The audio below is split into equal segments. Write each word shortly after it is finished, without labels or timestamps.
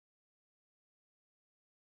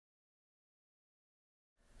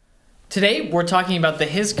Today we're talking about the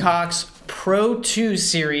Hiscox PRO-II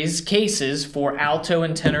series cases for alto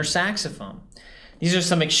and tenor saxophone. These are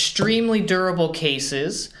some extremely durable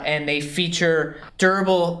cases, and they feature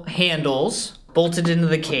durable handles bolted into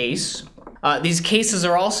the case. These cases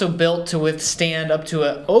are also built to withstand up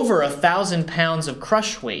to over 1,000 pounds of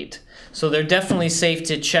crush weight, so they're definitely safe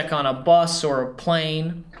to check on a bus or a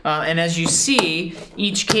plane. And as you see,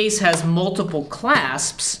 each case has multiple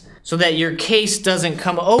clasps so that your case doesn't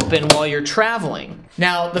come open while you're traveling.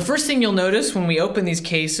 Now, the first thing you'll notice when we open these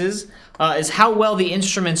cases is how well the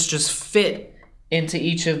instruments just fit into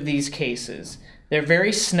each of these cases. They're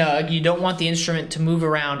very snug. You don't want the instrument to move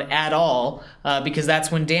around at all because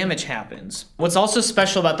that's when damage happens. What's also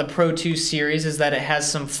special about the PRO-II series is that it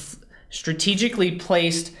has some strategically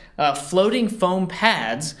placed floating foam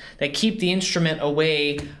pads that keep the instrument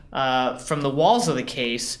away from the walls of the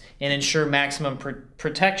case and ensure maximum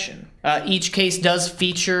protection. Each case does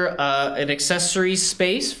feature an accessories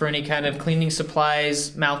space for any kind of cleaning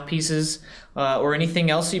supplies, mouthpieces, or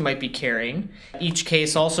anything else you might be carrying. Each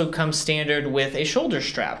case also comes standard with a shoulder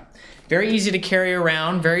strap. Very easy to carry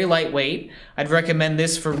around, very lightweight. I'd recommend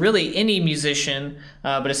this for really any musician,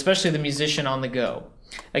 but especially the musician on the go.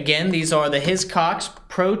 Again, these are the Hiscox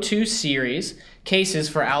PRO-II series cases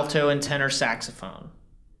for alto and tenor saxophone.